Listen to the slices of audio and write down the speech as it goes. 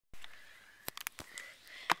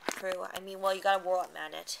True. I mean, well, you got a war on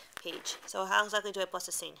Manet, Paige. So how exactly do I bless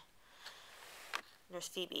the scene? There's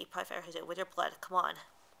Phoebe. Probably fire his with your blood. Come on.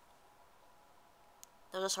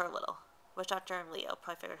 They'll just hurt a little. Witch Doctor and Leo.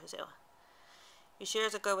 Probably figure who's who. You sure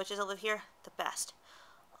there's a good witches that live here? The best.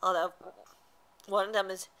 Although, one of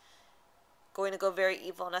them is going to go very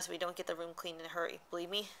evil unless we don't get the room cleaned in a hurry.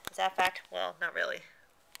 Believe me? Is that a fact? Well, not really.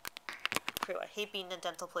 True. I hate being in a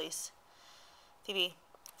dental place. Phoebe.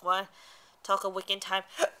 Want to talk a weekend time?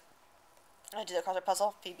 I do the crossword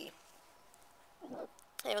puzzle. Phoebe.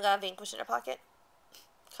 I even got a vanquish in her pocket.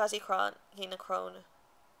 Kazi Kron. Hina Crone.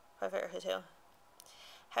 Probably figure who's who.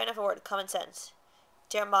 Have enough of a word. Common sense.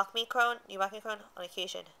 Dare mock me, Crone? You mock me, Crone? On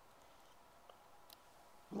occasion.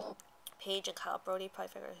 Paige and Kyle Brody, probably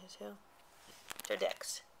figure who's who. They're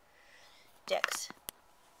dicks. Dicks.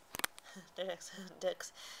 They're dicks.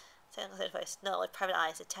 Dicks. Silent advice. No, like private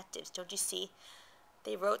eyes, detectives. Don't you see?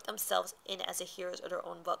 They wrote themselves in as the heroes of their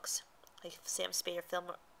own books. Like Sam Spade or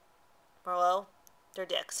Phil Marlowe. They're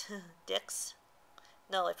dicks. Dicks?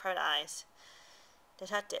 No, like private eyes.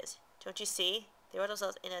 Detectives. Don't you see? They wrote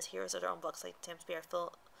themselves in as heroes of their own books, like Sam Spade or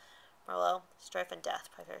Phil Marlowe. Strife and death.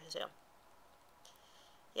 Probably figure who's who.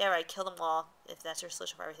 Yeah, right. Kill them all if that's your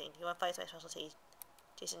solution for everything. You want fights? My specialty.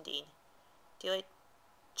 Jason Dean. Do you like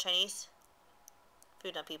Chinese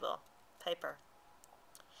food on people? Piper.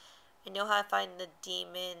 I know how to find the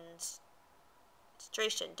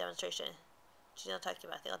demonstration. She's not talking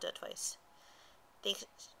about. I think I'll do it twice. I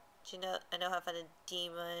know how to find a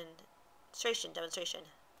demonstration.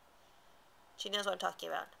 She knows what I'm talking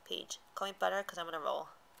about. Paige. Call me Butter because I'm on a roll.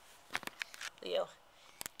 Leo.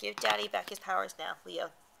 Give Daddy back his powers now.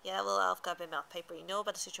 Leo. Yeah, that little elf got a big mouth. Piper. You know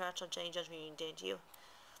about the supernatural Jenny Judgment Union, didn't you?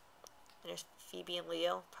 And there's Phoebe and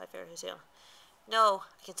Leo. Probably figure who's who. No,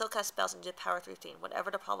 I can still cast spells and do the power 3 routine. Whatever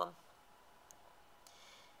the problem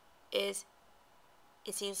is,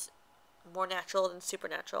 it seems more natural than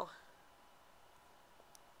supernatural.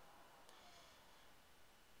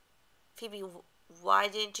 Phoebe, why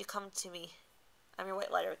didn't you come to me? I'm your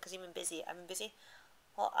white lighter because you've been busy. I've been busy?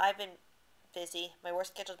 Well, I've been busy. My work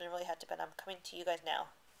schedule's been really hectic, but I'm coming to you guys now.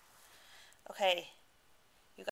 Okay.